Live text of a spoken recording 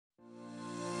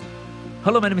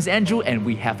Hello, my name is Andrew, and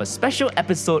we have a special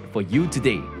episode for you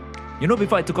today. You know,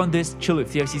 before I took on this Chill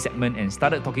with TFC segment and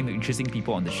started talking to interesting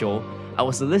people on the show, I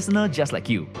was a listener just like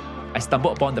you. I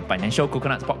stumbled upon the Financial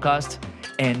Coconuts podcast,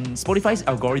 and Spotify's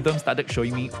algorithm started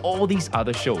showing me all these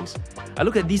other shows. I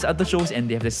look at these other shows and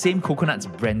they have the same Coconuts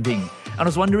branding. I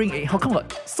was wondering, how come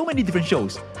got so many different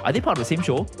shows? Are they part of the same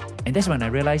show? And that's when I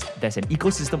realized there's an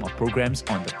ecosystem of programs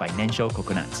on the Financial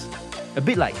Coconuts. A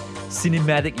bit like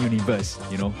cinematic universe,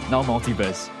 now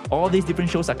multiverse. All these different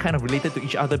shows are kind of related to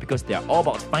each other because they are all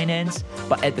about finance,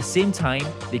 but at the same time,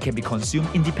 they can be consumed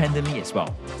independently as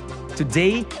well.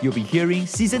 Today, you'll be hearing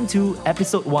Season 2,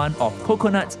 Episode 1 of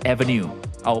Coconuts Avenue,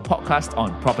 our podcast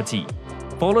on property.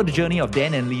 Follow the journey of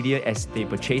Dan and Lydia as they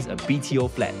purchase a BTO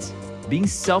flat. Being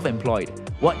self-employed,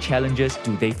 what challenges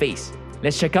do they face?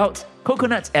 Let's check out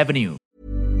Coconuts Avenue.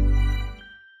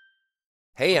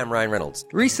 Hey, I'm Ryan Reynolds.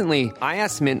 Recently, I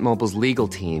asked Mint Mobile's legal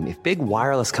team if big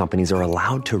wireless companies are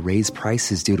allowed to raise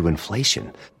prices due to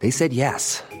inflation. They said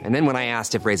yes. And then when I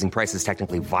asked if raising prices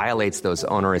technically violates those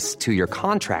onerous two-year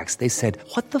contracts, they said,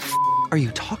 "What the f*** are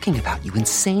you talking about, you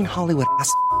insane Hollywood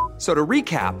ass?" So to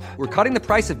recap, we're cutting the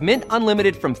price of Mint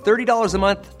Unlimited from $30 a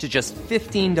month to just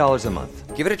 $15 a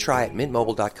month. Give it a try at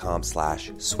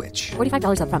mintmobile.com/switch.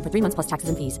 $45 up front for 3 months plus taxes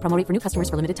and fees. Promo rate for new customers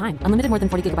for limited time. Unlimited more than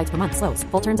 40 gigabytes per month. Slows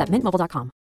full terms at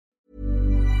mintmobile.com.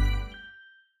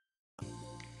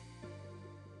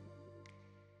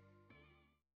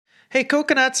 Hey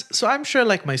Coconuts, so I'm sure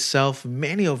like myself,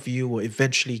 many of you will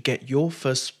eventually get your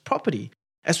first property.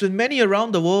 As with many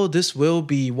around the world, this will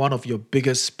be one of your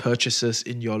biggest purchases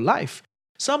in your life.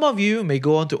 Some of you may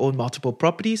go on to own multiple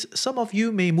properties, some of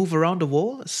you may move around the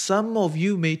world, some of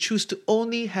you may choose to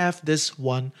only have this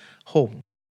one home.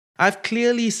 I've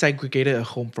clearly segregated a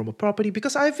home from a property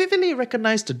because I vividly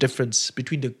recognize the difference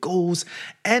between the goals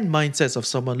and mindsets of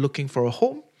someone looking for a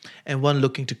home and one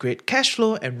looking to create cash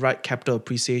flow and right capital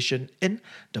appreciation in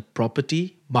the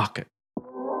property market.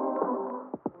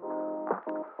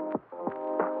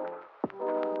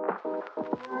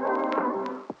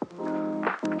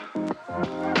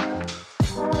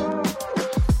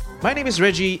 My name is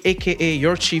Reggie, aka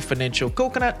your Chief Financial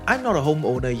Coconut. I'm not a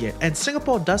homeowner yet, and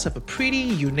Singapore does have a pretty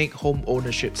unique home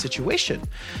ownership situation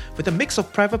with a mix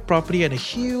of private property and a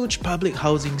huge public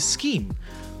housing scheme.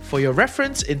 For your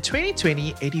reference, in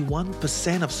 2020,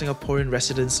 81% of Singaporean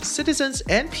residents, citizens,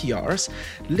 and PRs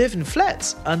live in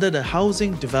flats under the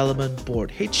Housing Development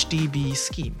Board (HDB)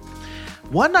 scheme.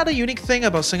 One other unique thing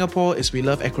about Singapore is we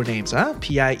love acronyms,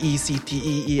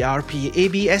 PIECTEERP,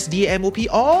 ABSDMOP,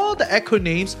 all the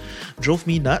acronyms drove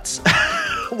me nuts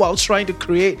while trying to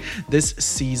create this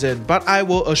season. But I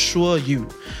will assure you,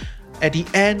 at the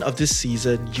end of this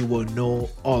season, you will know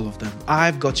all of them.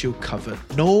 I've got you covered.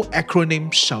 No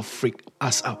acronym shall freak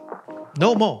us out.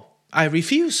 No more. I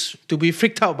refuse to be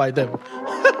freaked out by them.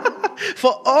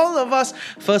 For all of us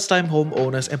first-time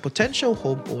homeowners and potential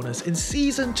homeowners, in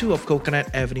Season 2 of Coconut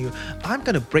Avenue, I'm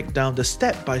going to break down the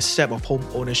step-by-step of home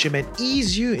ownership and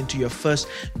ease you into your first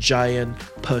giant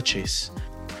purchase.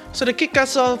 So to kick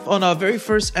us off on our very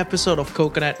first episode of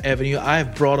Coconut Avenue,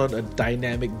 I've brought on a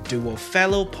dynamic duo,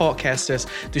 fellow podcasters,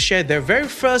 to share their very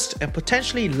first and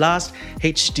potentially last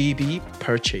HDB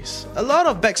purchase. A lot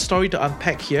of backstory to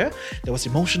unpack here. There was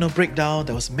emotional breakdown,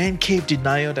 there was man cave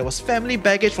denial, there was family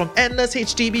baggage from endless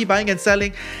HDB buying and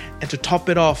selling, and to top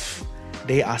it off,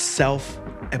 they are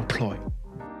self-employed.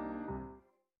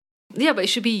 Yeah, but it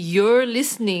should be you're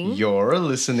listening. You're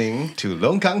listening to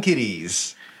Longkang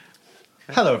Kitties.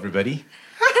 Hello, everybody.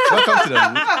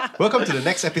 Welcome to the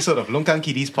next episode of Longkang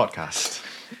Kitties podcast.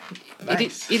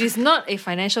 Nice. It is not a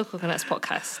Financial Coconuts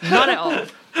podcast. Not at all.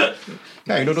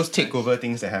 Yeah, you know those takeover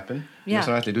things that happen? Yeah.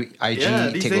 Sometimes they do IG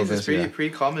These days takeovers. it's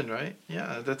pretty common, right?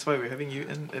 Yeah, that's why we're having you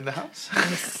in the house.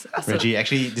 Yes. So- Reggie,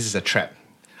 actually, this is a trap.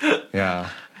 Yeah.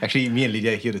 Actually, me and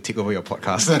Lydia are here to take over your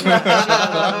podcast.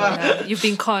 Yeah, you've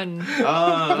been conned.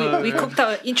 We cooked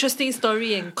out an interesting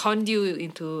story and conned you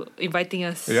into inviting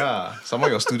us. Yeah. Some of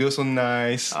your studio's so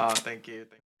nice. Thank you.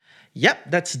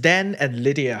 Yep, that's Dan and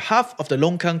Lydia, half of the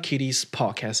Longkang Kitties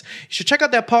podcast. You should check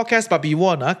out their podcast, but be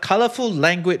warned, colourful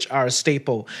language are a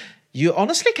staple. You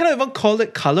honestly cannot even call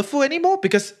it colourful anymore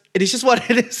because it is just what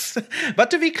it is.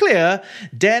 But to be clear,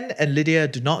 Dan and Lydia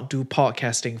do not do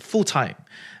podcasting full-time.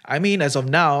 I mean, as of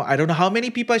now, I don't know how many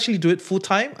people actually do it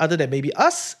full-time other than maybe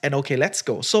us and Okay Let's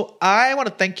Go. So I want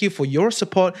to thank you for your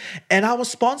support and our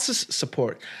sponsors'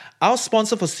 support. Our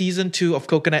sponsor for Season 2 of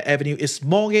Coconut Avenue is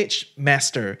Mortgage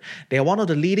Master. They are one of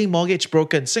the leading mortgage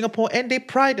brokers in Singapore and they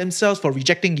pride themselves for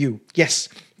rejecting you. Yes,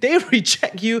 They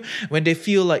reject you when they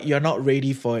feel like you're not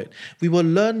ready for it. We will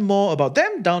learn more about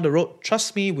them down the road.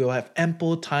 Trust me, we'll have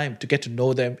ample time to get to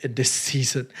know them in this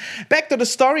season. Back to the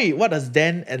story. What does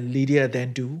Dan and Lydia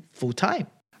then do full time?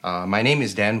 My name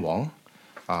is Dan Wong.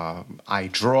 I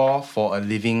draw for a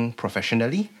living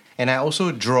professionally, and I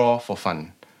also draw for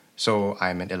fun. So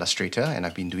I'm an illustrator, and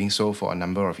I've been doing so for a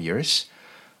number of years.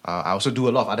 I also do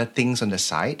a lot of other things on the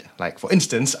side. Like, for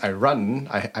instance, I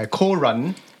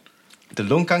co-run the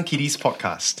Longkang Kiddies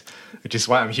podcast, which is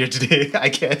why I'm here today, I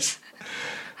guess.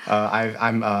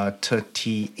 I'm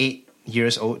 38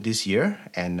 years old this year,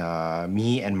 and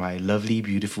me and my lovely,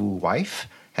 beautiful wife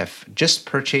have just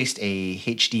purchased a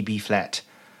HDB flat,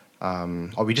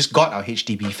 or we just got our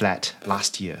HDB flat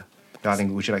last year.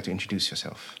 Darling, would you like to introduce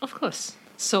yourself? Of course.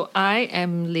 So I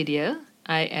am Lydia.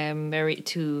 I am married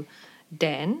to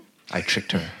Dan. I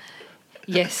tricked her.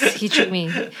 Yes, he tricked me.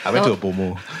 I went to a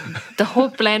Bomo. The whole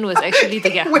plan was actually to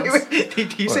get house. Wait.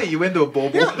 Did you say you went to a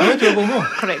bobo? I went to a Bomo.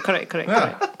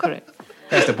 Correct.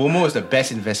 Yes, the Bomo is the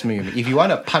best investment you make. If you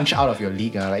want to punch out of your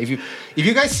league, like if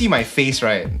you guys see my face,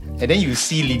 right, and then you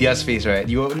see Lydia's face, right,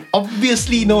 you will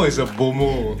obviously know it's a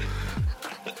Bomo.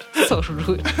 So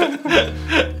rude.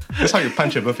 That's how you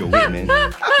punch above your weight, man.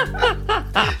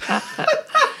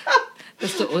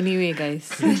 That's the only way,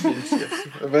 guys.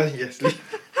 Yes.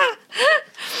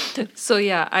 So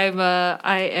yeah, I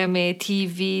am a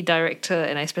TV director,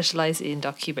 and I specialize in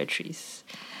documentaries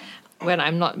when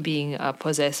I'm not being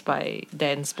possessed by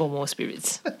Dan's Bomo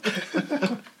spirits.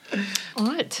 All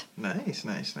right. Nice.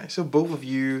 So both of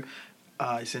you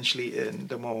are essentially in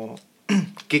the more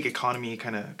gig economy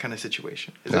kind of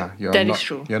situation. Is it? That is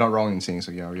true. You're not wrong in saying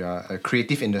so. Yeah, we are a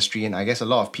creative industry, and I guess a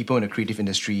lot of people in the creative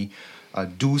industry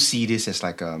do see this as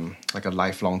like a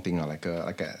lifelong thing, or like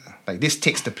this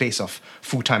takes the place of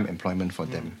full-time employment for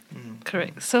them.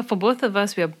 Correct. So for both of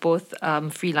us, we are both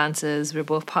freelancers. We're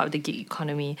both part of the gig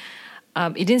economy.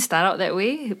 It didn't start out that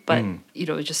way, but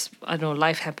just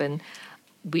life happened,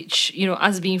 which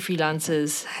us being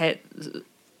freelancers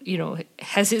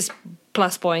has its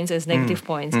plus points as negative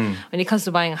points. When it comes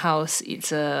to buying a house,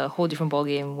 it's a whole different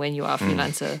ballgame when you are a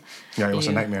freelancer. Yeah, it was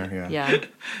a nightmare. Yeah.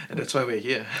 And that's why we're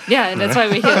here. Yeah, and that's why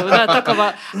we're here. We're going to talk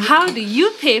about how do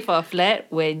you pay for a flat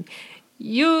when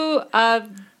you are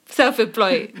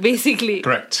self-employed, basically.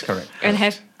 Correct. And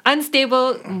have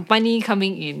unstable money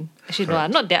coming in. Actually, no,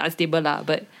 not that unstable,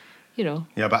 but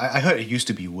Yeah, but I heard it used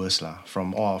to be worse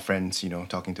from all our friends,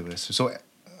 talking to us. So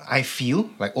I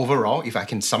feel like overall, if I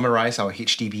can summarize our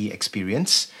HDB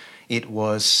experience, it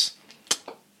was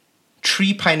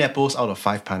 3 pineapples out of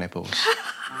 5 pineapples.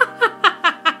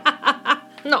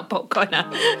 Not popcorn.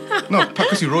 No,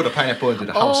 because you rolled a pineapple into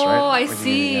the house, right? Oh, I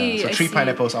see. Yeah. So 3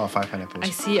 pineapples out of 5 pineapples. I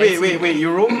see. Wait.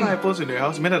 You roll pineapples into your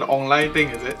house? You meant an online thing,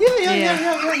 is it? Yeah.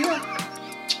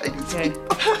 Okay.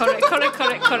 Correct.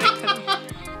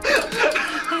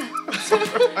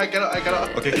 I cannot.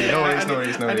 Okay, no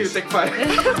worries. I need to take 5.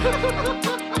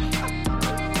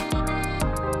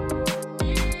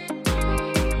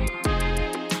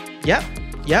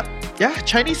 Yep. Yeah,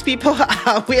 Chinese people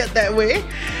are weird that way.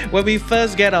 When we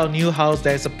first get our new house,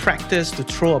 there's a practice to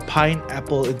throw a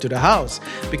pineapple into the house,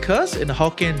 because in the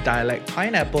Hokkien dialect,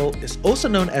 pineapple is also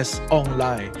known as ong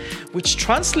lai, which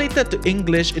translated to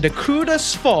English in the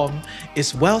crudest form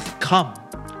is wealth come,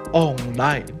 ong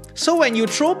lai. So when you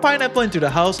throw pineapple into the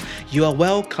house, you are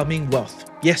welcoming wealth.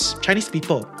 Yes, Chinese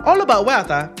people, all about wealth.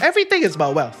 Everything is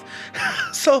about wealth.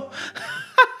 So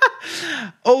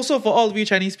also, for all of you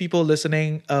Chinese people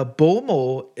listening, a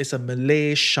Bomo is a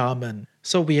Malay shaman.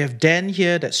 So we have Dan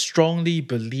here that strongly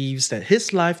believes that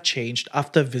his life changed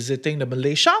after visiting the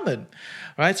Malay shaman.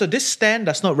 Right? So this stand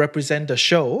does not represent the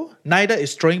show, neither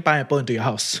is throwing pineapple into your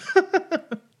house.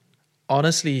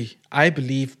 Honestly, I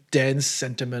believe Dan's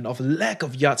sentiment of lack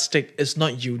of yardstick is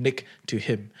not unique to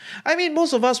him. I mean,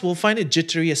 most of us will find it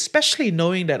jittery, especially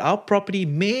knowing that our property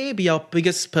may be our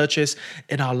biggest purchase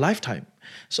in our lifetime.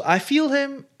 So I feel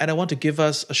him, and I want to give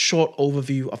us a short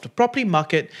overview of the property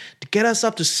market to get us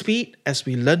up to speed as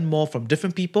we learn more from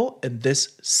different people in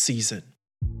this season.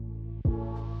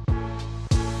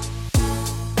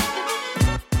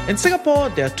 In Singapore,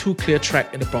 there are 2 clear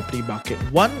tracks in the property market.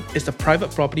 One is the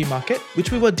private property market,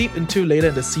 which we will deep into later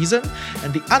in the season,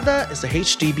 and the other is the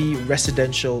HDB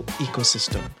residential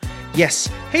ecosystem. Yes,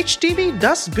 HDB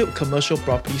does build commercial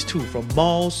properties too, from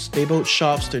malls, neighborhood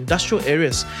shops to industrial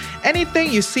areas.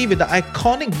 Anything you see with the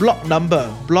iconic block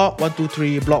number, block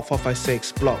 123, block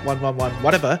 456, block 111,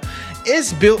 whatever,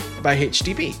 is built by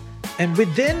HDB. And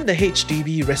within the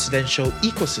HDB residential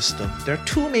ecosystem, there are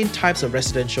two main types of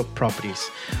residential properties.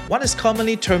 One is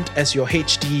commonly termed as your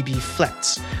HDB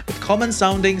flats, with common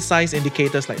sounding size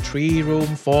indicators like 3-room,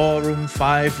 4-room,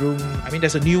 5-room.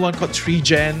 There's a new one called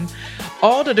 3Gen.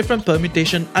 All the different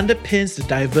permutation underpins the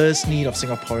diverse need of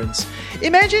Singaporeans.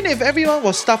 Imagine if everyone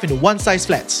was stuffed into one-size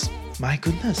flats. My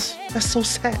goodness, that's so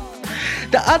sad.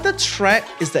 The other track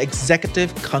is the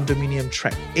executive condominium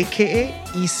track, aka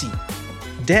EC.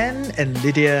 Dan and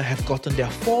Lydia have gotten their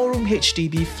 4-room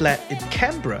HDB flat in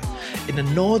Canberra, in the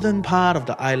northern part of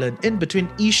the island, in between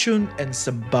Yishun and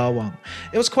Sembawang.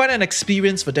 It was quite an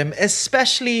experience for them,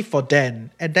 especially for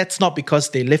Dan, and that's not because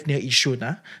they live near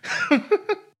Yishun.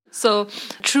 So,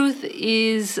 truth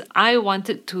is, I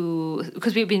wanted to,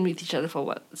 because we've been with each other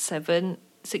for 6-7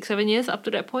 years up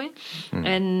to that point.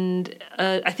 And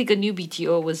I think a new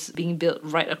BTO was being built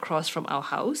right across from our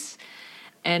house.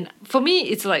 And for me,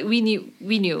 it's like we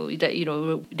knew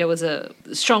that, there was a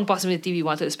strong possibility we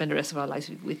wanted to spend the rest of our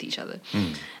lives with each other.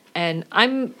 And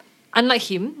I'm, unlike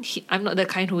him, I'm not the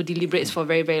kind who deliberates for a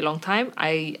very, very long time.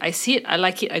 I see it, I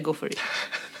like it, I go for it.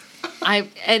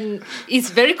 And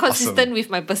it's very consistent with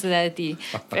my personality.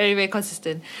 Very, very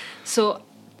consistent. So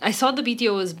I saw the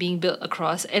BTO was being built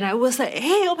across, and I was like,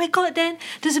 hey, oh my god, Dan,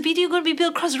 there's a BTO going to be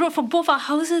built across the road from both our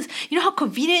houses. You know how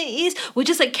convenient it is? We'll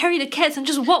just carry the cats and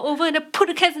just walk over and then put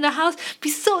the cats in the house. Be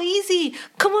so easy.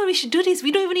 Come on, we should do this.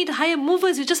 We don't even need to hire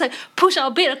movers. We just push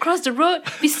our bed across the road.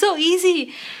 Be so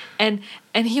easy. And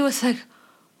he was like,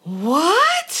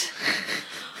 what?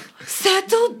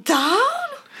 Settle down?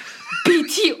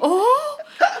 BTO?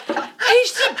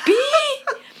 HDB?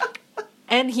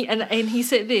 And he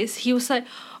said this. He was like,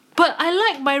 but I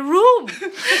like my room.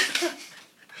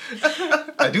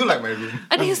 I do like my room.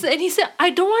 And he said, I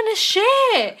don't want to share.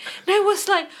 And I was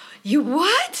like, you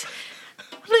what?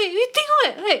 You think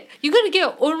what? You're gonna get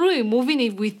your own room and move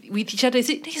in with each other.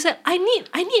 He's like, I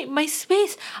need my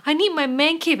space. I need my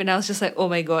man cave. And I was just like, oh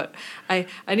my god, I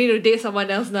need to date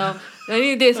someone else now. I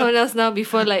need to date someone else now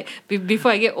before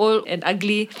I get old and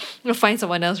ugly. I'll find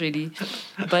someone else really.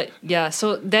 But yeah,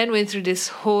 so Dan went through this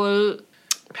whole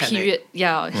period.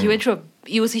 Yeah, he went through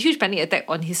it was a huge panic attack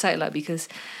on his side because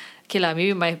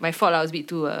maybe my fault. I was a bit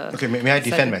too. Okay, may I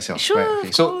defend myself? Sure, right, okay.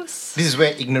 Of So course. this is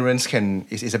where ignorance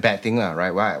is a bad thing,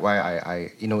 right? Why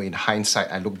I in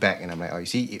hindsight I look back and I'm like, oh, you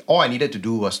see, all I needed to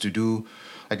do was to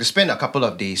spend a couple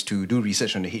of days to do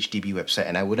research on the HDB website,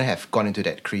 and I wouldn't have gone into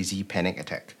that crazy panic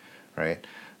attack, right?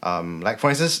 For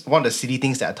instance, one of the silly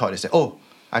things that I thought is that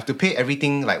I have to pay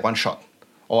everything one shot,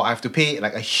 or I have to pay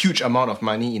a huge amount of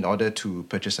money in order to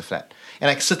purchase a flat. And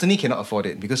I certainly cannot afford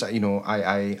it because, I'm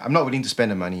not willing to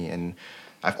spend the money, and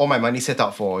I have all my money set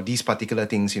out for these particular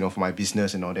things, for my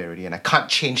business and all that already, and I can't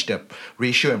change the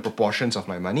ratio and proportions of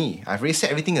my money. I've already set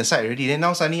everything aside already, then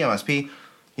now suddenly I must pay,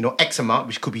 X amount,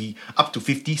 which could be up to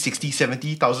 $50,000,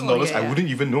 $60,000, $70,000. I wouldn't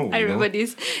even know. I remember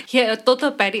this. He had a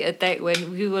total panic attack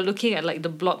when we were looking at the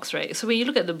blocks, right? So when you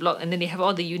look at the block and then they have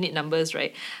all the unit numbers,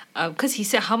 right? Because he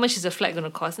said, how much is a flat going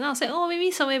to cost? And I was like, maybe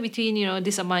somewhere between,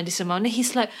 this amount and this amount. And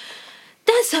he's like,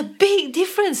 that's a big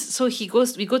difference. So we go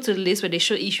to the list where they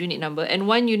show each unit number, and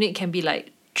one unit can be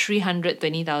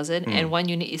 320,000 and one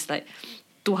unit is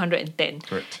 210.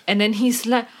 Correct. And then he's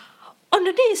like, on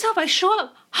the day itself I show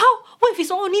up, how? What if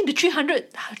it's only the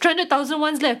 300,000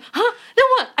 ones left? Huh? Then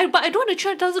what? But I don't want the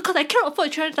 300,000 because I cannot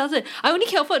afford 300,000. I only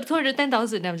can afford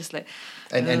 210,000. And I'm just like,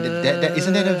 and that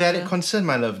isn't that a valid concern,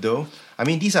 my love, though? I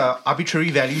mean, these are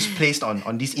arbitrary values placed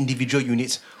on these individual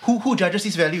units. Who judges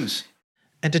these values?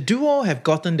 And the duo have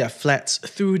gotten their flats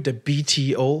through the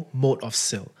BTO mode of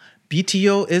sale.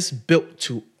 BTO is built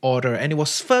to order, and it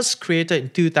was first created in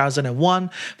 2001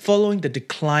 following the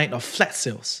decline of flat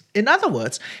sales. In other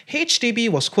words, HDB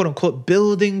was quote-unquote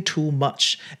building too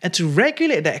much, and to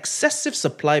regulate the excessive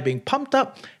supply being pumped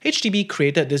up, HDB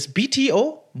created this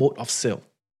BTO mode of sale.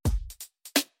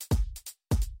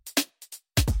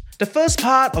 The first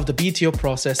part of the BTO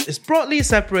process is broadly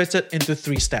separated into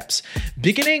 3 steps,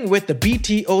 beginning with the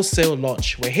BTO sale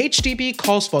launch, where HDB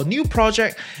calls for a new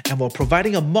project and while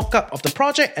providing a mock-up of the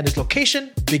project and its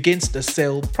location, begins the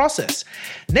sale process.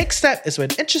 Next step is when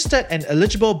interested and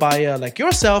eligible buyer like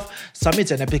yourself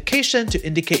submits an application to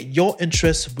indicate your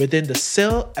interest within the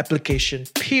sale application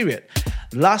period.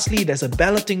 Lastly, there's a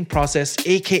balloting process,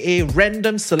 aka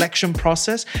random selection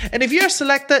process, and if you're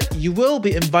selected, you will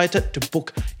be invited to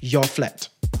book your flat.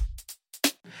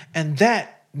 And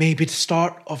that may be the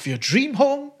start of your dream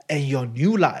home and your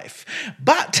new life.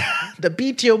 But the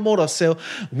BTO mode of sale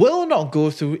will not go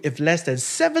through if less than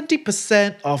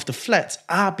 70% of the flats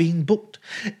are being booked.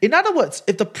 In other words,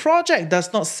 if the project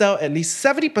does not sell at least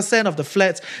 70% of the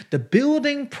flats, the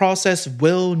building process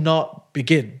will not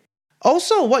begin.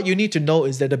 Also, what you need to know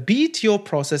is that the BTO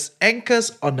process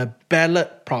anchors on a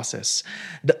ballot process.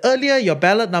 The earlier your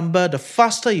ballot number, the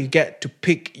faster you get to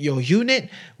pick your unit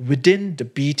within the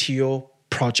BTO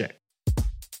project.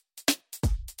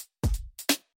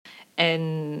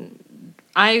 And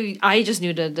I just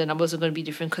knew that the numbers were going to be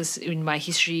different because in my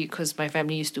history, because my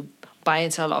family used to buy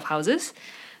and sell a lot of houses.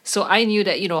 So I knew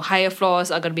that, higher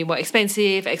floors are going to be more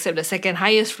expensive, except the second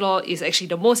highest floor is actually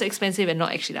the most expensive and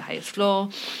not actually the highest floor.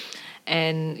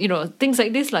 And, things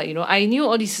like this, I knew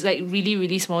all these, really,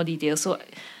 really small details. So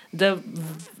the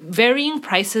varying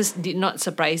prices did not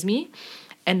surprise me.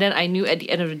 And then I knew at the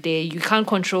end of the day, you can't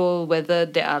control whether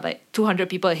there are 200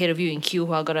 people ahead of you in queue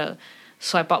who are going to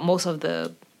swipe out most of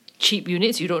the cheap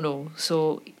units. You don't know.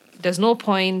 So there's no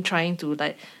point trying to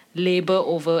labor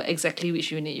over exactly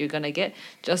which unit you're going to get.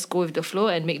 Just go with the flow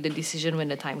and make the decision when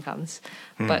the time comes.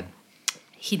 But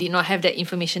he did not have that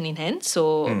information in hand,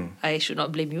 so I should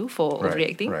not blame you for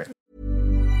overreacting. Right.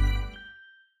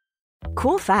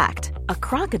 Cool fact, a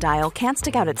crocodile can't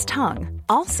stick out its tongue.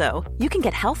 Also, you can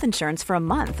get health insurance for a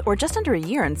month or just under a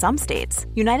year in some states.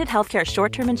 United Healthcare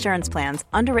short-term insurance plans,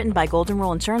 underwritten by Golden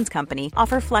Rule Insurance Company,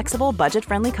 offer flexible,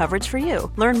 budget-friendly coverage for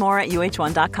you. Learn more at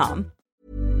uh1.com.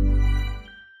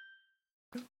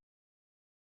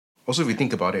 Also, if we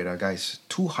think about it, guys,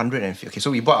 250. Okay,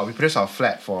 so we purchased our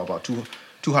flat for about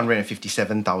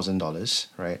 $257,000,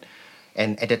 right?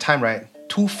 And at that time, right,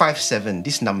 257.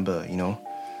 This number,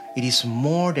 it is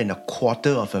more than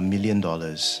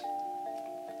 $250,000.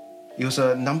 It was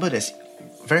a number that's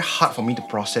very hard for me to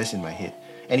process in my head,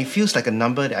 and it feels like a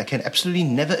number that I can absolutely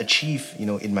never achieve,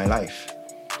 in my life.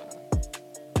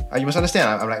 You must understand.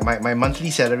 I'm my monthly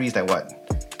salary is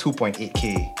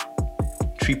 2.8K,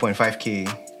 3.5K.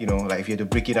 If you had to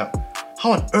break it up,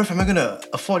 how on earth am I gonna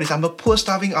afford this? I'm a poor,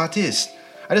 starving artist.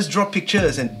 I just draw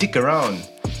pictures and dick around.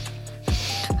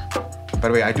 By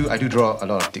the way, I do draw a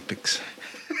lot of dick pics.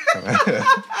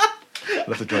 I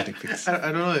love to draw dick pics.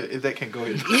 I don't know if that can go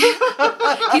in.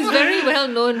 He's very well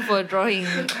known for drawing.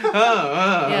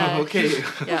 Okay.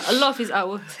 Yeah, a lot of his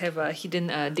artworks have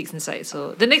hidden dicks inside.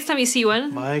 So the next time you see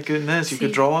one, my goodness, you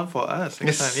could draw one for us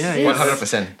next time. Yeah,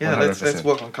 100%. Yeah, let's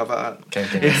work on cover art. Can.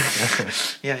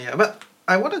 Yeah. But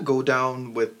I want to go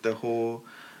down with the whole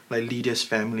Lydia's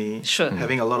family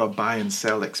having a lot of buy and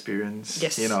sell experience.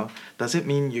 Yes. Does it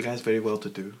mean you guys very well to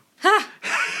do?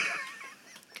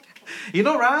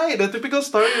 Right? The typical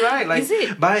story, right? Is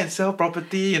it? Buy and sell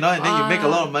property, and then you make a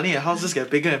lot of money and houses get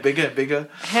bigger and bigger and bigger.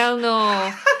 Hell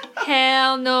no.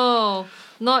 Hell no.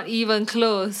 Not even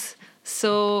close.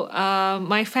 So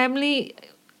my family,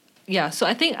 so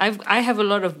I think I have a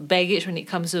lot of baggage when it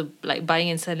comes to buying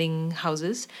and selling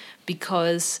houses,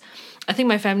 because I think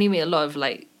my family made a lot of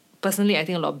personally I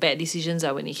think a lot of bad decisions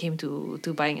when it came to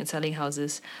buying and selling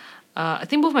houses. I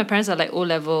think both my parents are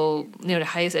O-level, the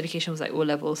highest education was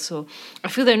O-level, so I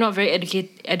feel they're not very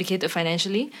educated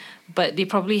financially, but they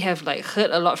probably have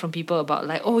heard a lot from people about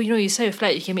you sell your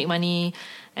flat, you can make money,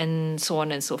 and so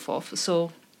on and so forth.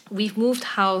 So we've moved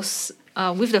house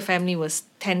with the family was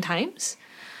 10 times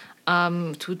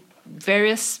to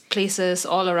various places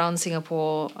all around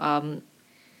Singapore,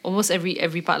 almost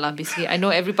every part basically. I know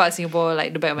every part of Singapore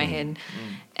the back of my hand.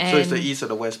 And so is the east or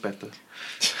the west better?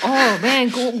 Oh man,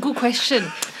 good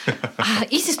question.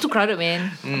 East is too crowded,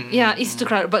 man. East is too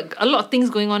crowded, but a lot of things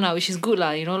going on now, which is good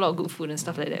a lot of good food and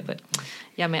stuff like that. But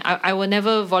yeah, man, I will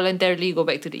never voluntarily go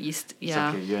back to the east. Yeah,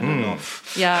 it's okay, you're in the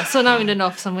north. Yeah, so now I'm in the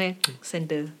north, somewhere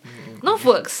center. North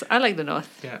works. I like the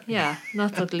north. Yeah,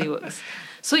 north totally works.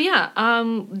 So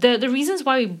the reasons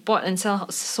why we bought and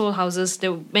sold houses,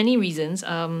 there were many reasons.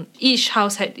 Each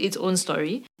house had its own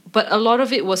story, but a lot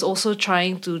of it was also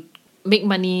trying to make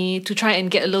money, to try and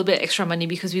get a little bit extra money,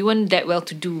 because we weren't that well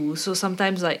to do. So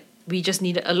sometimes we just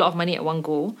needed a lot of money at one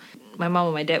go. My mom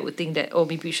or my dad would think that,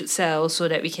 maybe we should sell so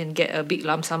that we can get a big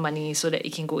lump sum money so that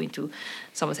it can go into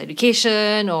someone's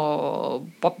education or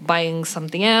buying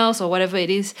something else or whatever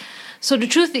it is. So the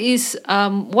truth is,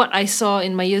 what I saw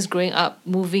in my years growing up,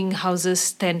 moving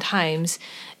houses 10 times,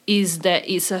 is that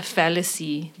it's a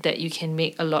fallacy that you can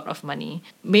make a lot of money.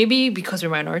 Maybe because we're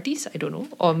minorities, I don't know.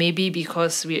 Or maybe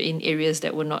because we're in areas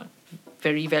that were not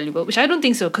very valuable, which I don't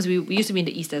think so, because we used to be in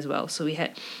the east as well. So we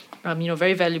had,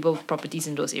 very valuable properties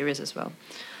in those areas as well.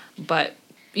 But,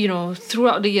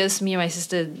 throughout the years, me and my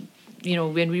sister,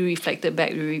 when we reflected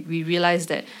back, we realized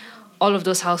that all of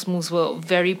those house moves were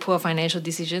very poor financial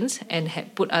decisions and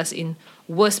had put us in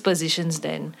worse positions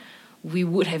than we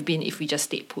would have been if we just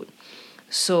stayed put.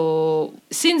 So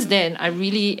since then, I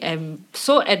really am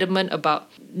so adamant about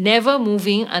never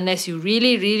moving unless you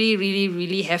really, really, really,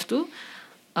 really have to.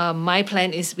 My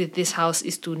plan is with this house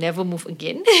is to never move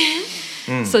again.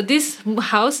 So this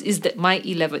house is my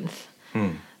 11th.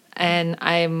 And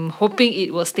I'm hoping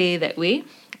it will stay that way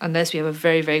unless we have a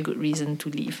very, very good reason to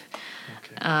leave.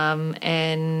 Okay.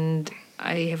 And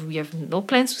we have no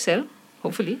plans to sell,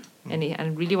 hopefully. And I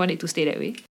really want it to stay that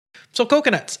way. So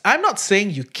coconuts, I'm not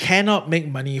saying you cannot make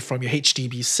money from your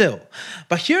HDB sale,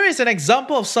 but here is an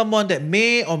example of someone that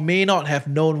may or may not have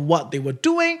known what they were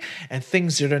doing and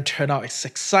things didn't turn out as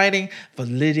exciting for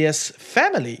Lydia's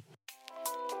family.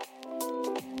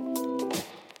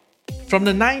 From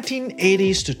the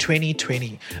 1980s to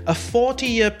 2020, a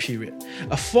 40-year period,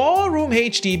 a 4-room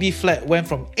HDB flat went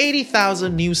from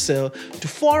 80,000 new sale to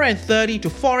 430 to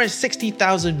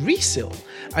 460,000 resale.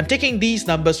 I'm taking these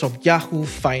numbers from Yahoo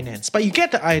Finance, but you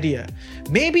get the idea.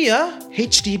 Maybe a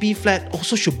HDB flat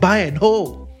also should buy and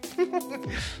hold.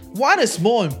 What is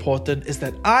more important is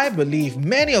that I believe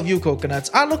many of you coconuts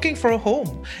are looking for a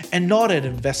home and not an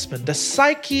investment. The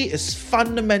psyche is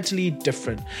fundamentally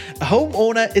different. A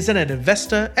homeowner isn't an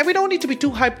investor, and we don't need to be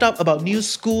too hyped up about new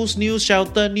schools, new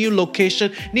shelter, new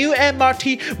location, new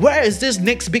MRT. Where is this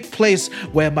next big place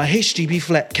where my HDB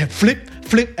flat can flip,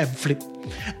 and flip?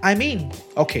 I mean,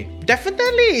 okay,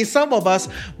 definitely some of us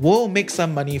will make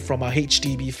some money from our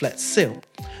HDB flat sale.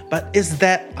 But is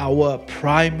that our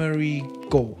primary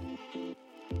goal?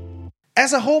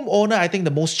 As a homeowner, I think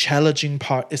the most challenging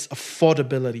part is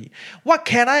affordability. What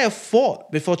can I afford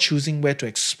before choosing where to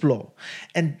explore?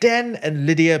 And Dan and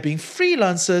Lydia, being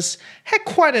freelancers, had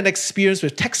quite an experience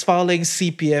with tax filing,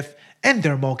 CPF, and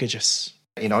their mortgages.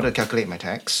 In order to calculate my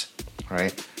tax,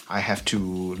 right, I have to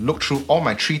look through all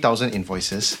my 3,000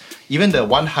 invoices, even the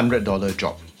 $100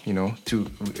 job,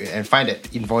 and find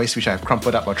that invoice which I've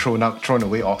crumpled up or thrown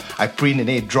away, or I print and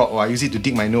then it drop, or I use it to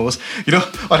dig my nose,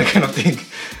 all that kind of thing.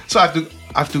 So I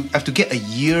have to get a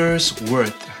year's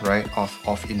worth, right,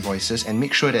 of invoices and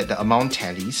make sure that the amount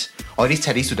tallies, or at least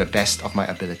tallies to the best of my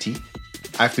ability.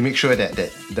 I have to make sure that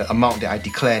the amount that I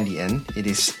declare in the end, it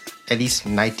is at least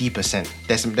 90%.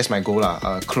 That's my goal,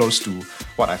 close to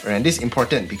what I've earned. This is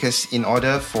important because in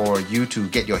order for you to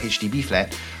get your HDB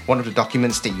flat, one of the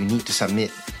documents that you need to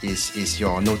submit is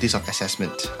your notice of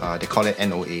assessment. They call it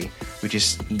NOA, which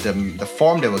is the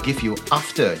form that will give you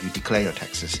after you declare your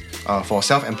taxes. For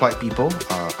self-employed people,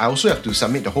 I also have to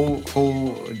submit the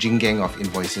whole jing-gang of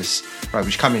invoices, right,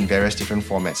 which come in various different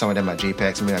formats. Some of them are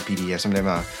JPEG, some of them are PDF, some of them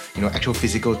are actual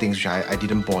physical things which I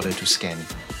didn't bother to scan,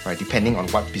 right, depending on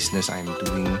what business I'm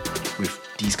doing with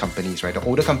these companies, right. The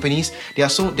older companies, they are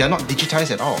not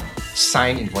digitized at all.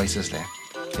 Signed invoices there.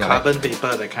 Carbon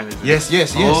paper, that kind of thing. Yes.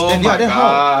 Oh then, my God.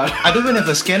 How? I don't even have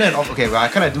a scanner in office. Okay, well, I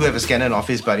kind of do have a scanner in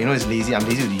office, but it's lazy. I'm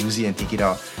lazy to use it and take it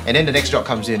out. And then the next job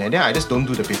comes in, and then I just don't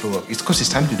do the paperwork. It's because it's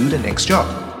time to do the next job.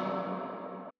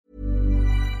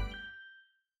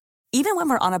 Even when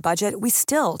we're on a budget, we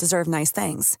still deserve nice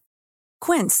things.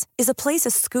 Quince is a place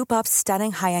to scoop up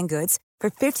stunning high-end goods for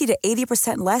 50 to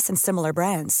 80% less than similar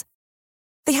brands.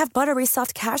 They have buttery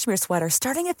soft cashmere sweaters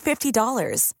starting at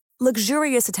 $50,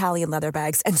 luxurious Italian leather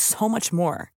bags, and so much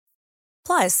more.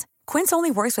 Plus, Quince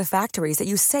only works with factories that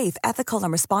use safe, ethical,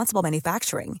 and responsible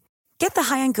manufacturing. Get the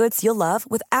high-end goods you'll love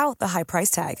without the high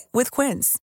price tag with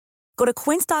Quince. Go to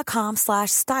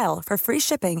quince.com/style for free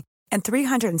shipping and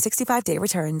 365-day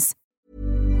returns.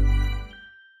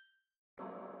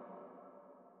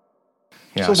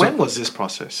 Yeah, so when was this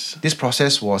process? This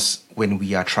process was when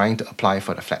we are trying to apply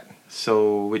for the flat.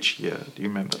 So which year? Do you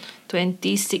remember?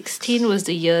 2016 was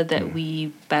the year that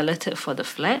we balloted for the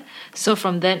flat. So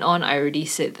from then on, I already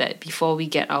said that before we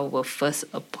get our first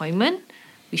appointment,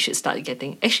 we should start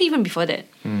getting, actually even before that.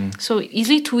 So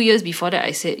easily 2 years before that,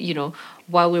 I said,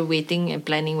 while we're waiting and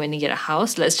planning when to get a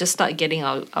house, let's just start getting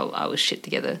our shit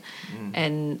together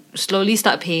and slowly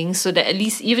start paying so that at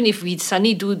least even if we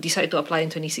suddenly do decide to apply in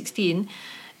 2016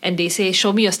 and they say,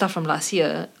 show me your stuff from last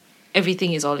year,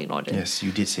 everything is all in order. Yes,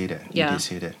 you did say that. Yeah. You did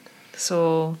say that.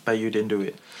 So... But you didn't do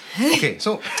it. Okay,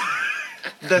 so...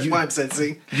 That's what I'm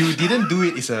sensing. You didn't do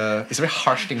it is a very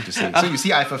harsh thing to say. So you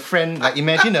see, I have a friend, like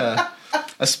imagine a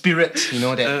spirit,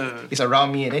 that is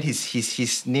around me, and then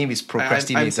his name is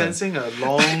procrastinator. I'm sensing a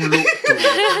long look to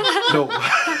no.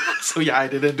 So yeah, I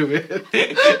didn't do it.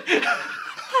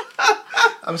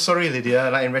 I'm sorry, Lydia.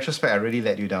 Like in retrospect, I really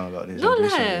let you down about this.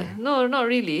 No, not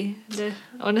really.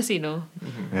 Honestly, no.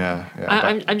 Yeah.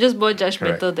 I'm just more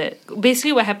judgmental that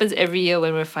basically what happens every year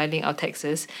when we're filing our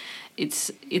taxes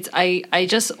I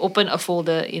just open a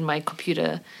folder in my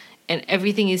computer and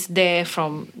everything is there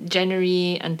from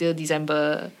January until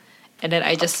December, and then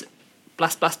I just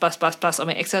plus on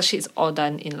my Excel sheets, all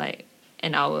done in like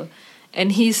an hour.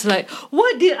 And he's like,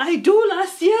 what did I do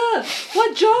last year?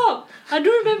 What job? I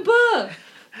don't remember.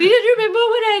 You don't remember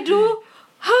what I do?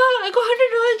 I got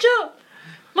 $100 job.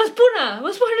 Must put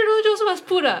 $100 job, so must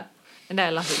put. And then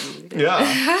I laugh at you.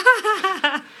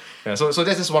 Yeah. Yeah, so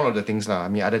that's just one of the things lah. I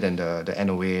mean, other than the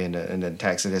NOA and the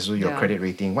tax, there's also your credit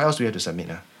rating. What else do you have to submit?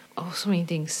 Oh, so many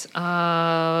things.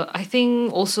 I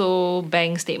think also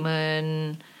bank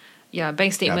statement. Yeah,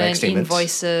 bank statements.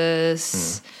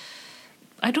 Invoices.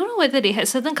 I don't know whether they had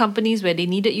certain companies where they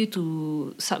needed you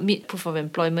to submit proof of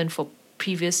employment for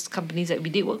previous companies that we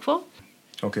did work for.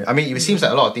 Okay, I mean, it seems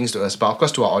like a lot of things to us, but of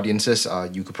course to our audiences,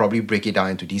 you could probably break it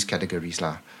down into these categories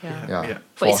lah. Yeah.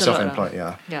 For self-employed,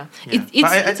 Yeah.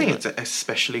 I think it's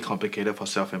especially complicated for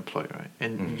self-employed, right?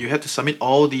 And you have to submit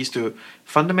all these to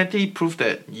fundamentally prove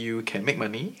that you can make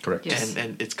money. Correct. Yes.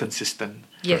 And it's consistent.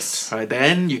 Yes. Right.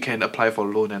 Then you can apply for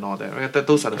loan and all that. Right.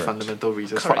 Those are the fundamental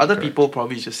reasons. Correct. For other people,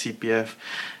 probably just CPF,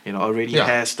 already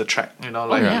has the track.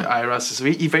 IRAS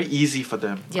is very easy for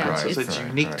them. Yeah. Right? So it's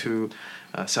unique to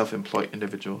self-employed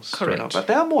individuals. Correct. But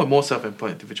there are more and more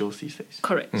self-employed individuals these days.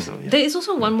 Correct. So, there is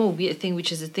also one more weird thing,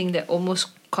 which is the thing that almost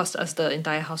cost us the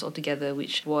entire house altogether,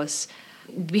 which was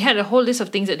we had a whole list of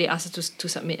things that they asked us to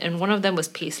submit, and one of them was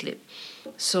payslip.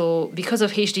 So because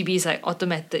of HDB's like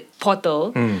automatic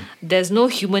portal, there's no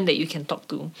human that you can talk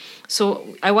to. So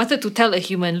I wanted to tell a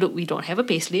human, look, we don't have a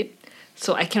payslip,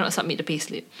 so I cannot submit the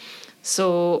payslip.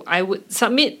 So I would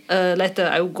submit a letter.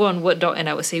 I would go on Word doc and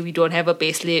I would say we don't have a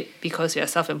payslip because we are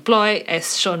self-employed,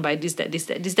 as shown by this,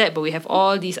 that. But we have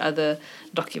all these other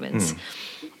documents.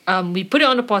 We put it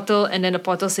on the portal, and then the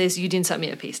portal says you didn't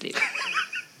submit a payslip.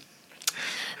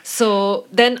 So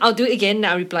then I'll do it again.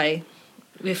 I'll reply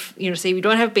with say we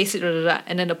don't have a payslip,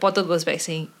 and then the portal goes back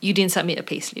saying you didn't submit a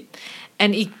payslip,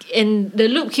 and the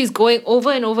loop keeps going over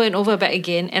and over and over back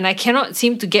again, and I cannot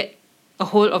seem to get a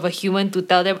hold of a human to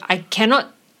tell them I cannot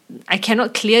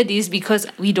clear this because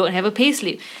we don't have a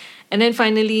payslip. And then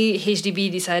finally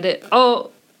HDB decided,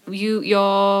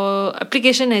 your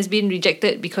application has been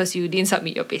rejected because you didn't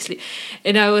submit your payslip.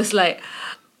 And I was like,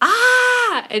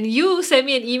 and you sent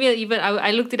me an email. Even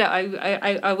I looked it up.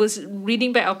 I was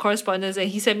reading back our correspondence, and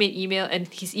he sent me an email, and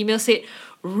his email said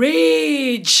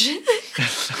rage.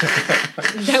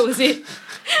 That was it.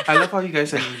 I love how you guys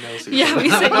send emails to each Yeah, other. we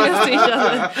sent emails to each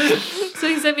other. So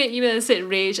he sent me an email and said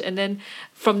rage, and then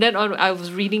from then on I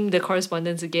was reading the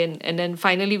correspondence again, and then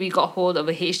finally we got hold of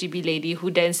a HDB lady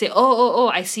who then said,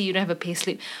 I see you don't have a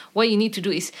payslip. What you need to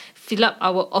do is fill up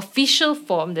our official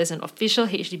form. There's an official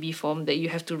HDB form that you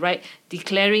have to write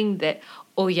declaring that,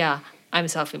 I'm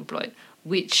self-employed,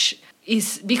 which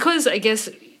is because I guess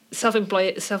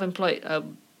self-employed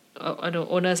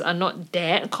owners are not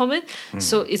that common.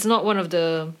 So it's not one of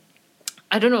the,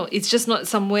 I don't know, it's just not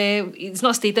somewhere, it's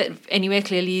not stated anywhere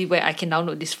clearly where I can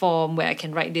download this form, where I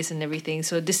can write this and everything.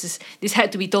 So this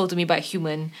had to be told to me by a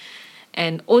human,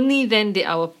 and only then did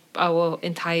our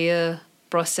entire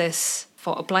process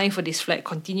for applying for this flat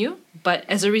continue. But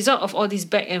as a result of all these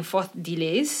back and forth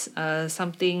delays,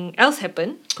 something else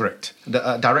happened. Correct.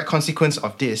 The direct consequence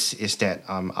of this is that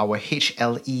our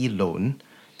HLE loan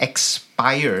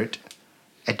expired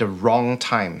at the wrong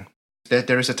time.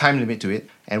 There is a time limit to it,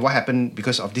 and what happened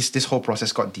because of this whole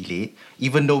process got delayed.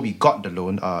 Even though we got the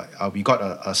loan, we got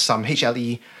a sum.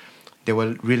 HLE, they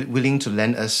were willing to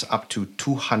lend us up to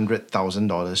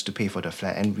 $200,000 to pay for the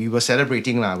flat, and we were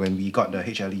celebrating when we got the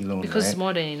HLE loan. Because right? it's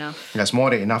more than enough. That's more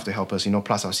than enough to help us,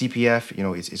 plus our CPF,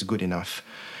 it's good enough.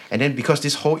 And then because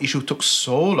this whole issue took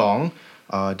so long,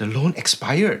 the loan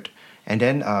expired. And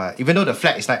then even though the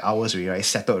flat is like ours already, right? It's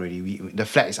settled already. The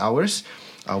flat is ours.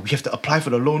 We have to apply for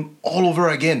the loan all over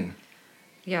again.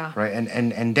 Yeah. Right.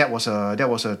 And that was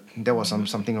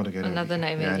something altogether. Another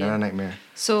nightmare. Yeah, another nightmare.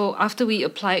 So after we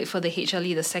applied for the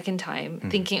HLE the second time,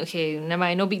 thinking, okay, never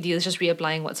mind, no big deal, it's just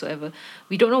reapplying whatsoever.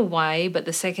 We don't know why, but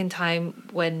the second time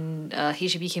when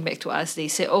HDB came back to us, they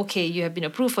said, okay, you have been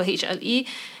approved for HLE,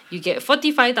 you get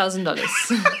 $45,000.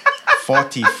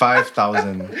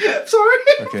 45,000. Sorry.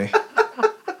 Okay.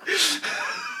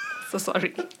 So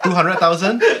sorry.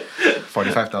 200,000.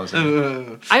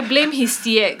 45,000. I blame his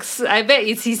CX. I bet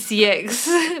it's his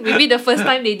CX. Maybe the first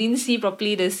time they didn't see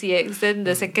properly the CX, then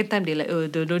the second time they're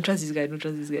like, don't trust this guy, don't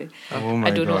trust this guy. Oh my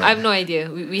I don't know. God. I have no idea.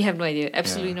 We have no idea.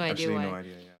 Absolutely no idea why. No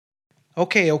idea.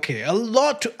 Okay. A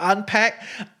lot to unpack.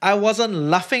 I wasn't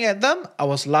laughing at them. I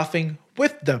was laughing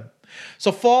with them.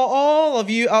 So for all of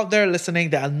you out there listening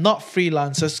that are not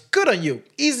freelancers, good on you.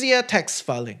 Easier tax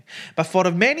filing. But for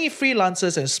the many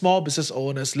freelancers and small business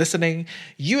owners listening,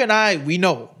 you and I, we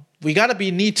know we gotta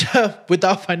be neater with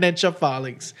our financial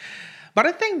filings. But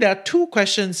I think there are two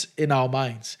questions in our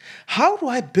minds. How do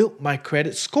I build my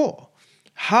credit score?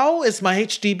 How is my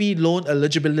HDB loan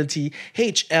eligibility,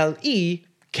 HLE,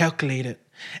 calculated?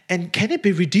 And can it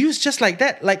be reduced just like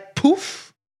that, like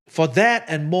poof? For that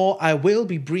and more, I will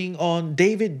be bringing on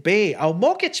David Bay, our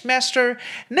mortgage master,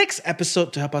 next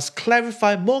episode to help us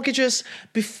clarify mortgages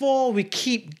before we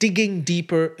keep digging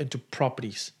deeper into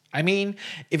properties. I mean,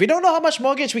 if we don't know how much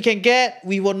mortgage we can get,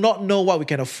 we will not know what we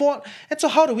can afford. And so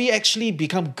how do we actually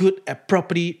become good at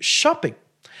property shopping?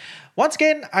 Once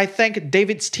again, I thank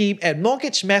David's team at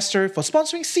Mortgage Master for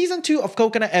sponsoring Season 2 of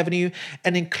Coconut Avenue.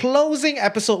 And in closing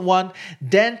Episode 1,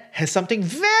 Dan has something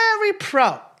very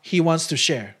proud he wants to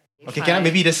share. Okay, can I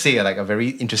maybe just say a very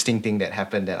interesting thing that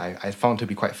happened that I found to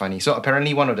be quite funny. So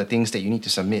apparently one of the things that you need to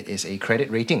submit is a credit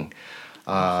rating.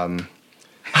 So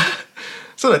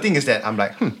the thing is that I'm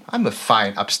like, I'm a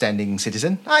fine, upstanding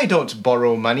citizen. I don't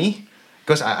borrow money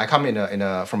because I come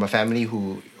from a family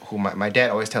who my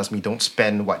dad always tells me don't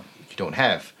spend what you don't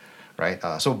have, right?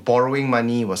 So borrowing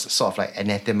money was sort of like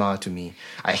anathema to me.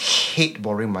 I hate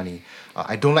borrowing money.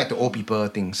 I don't like to owe people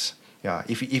things. Yeah,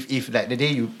 if like the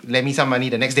day you lend me some money,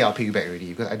 the next day I'll pay you back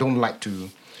already because I don't like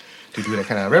to do that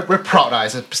kind of. We're proud.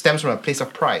 It stems from a place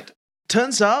of pride.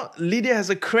 Turns out Lydia has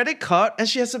a credit card and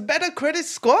she has a better credit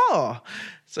score.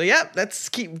 So yeah, let's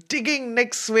keep digging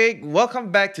next week.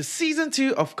 Welcome back to Season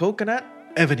 2 of Coconut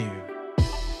Avenue.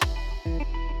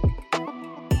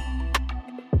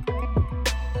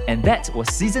 And that was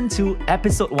Season 2,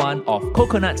 Episode 1 of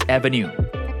Coconut Avenue.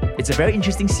 It's a very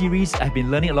interesting series. I've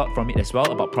been learning a lot from it as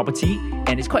well about property,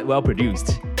 and it's quite well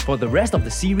produced. For the rest of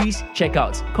the series, check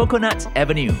out Coconut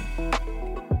Avenue.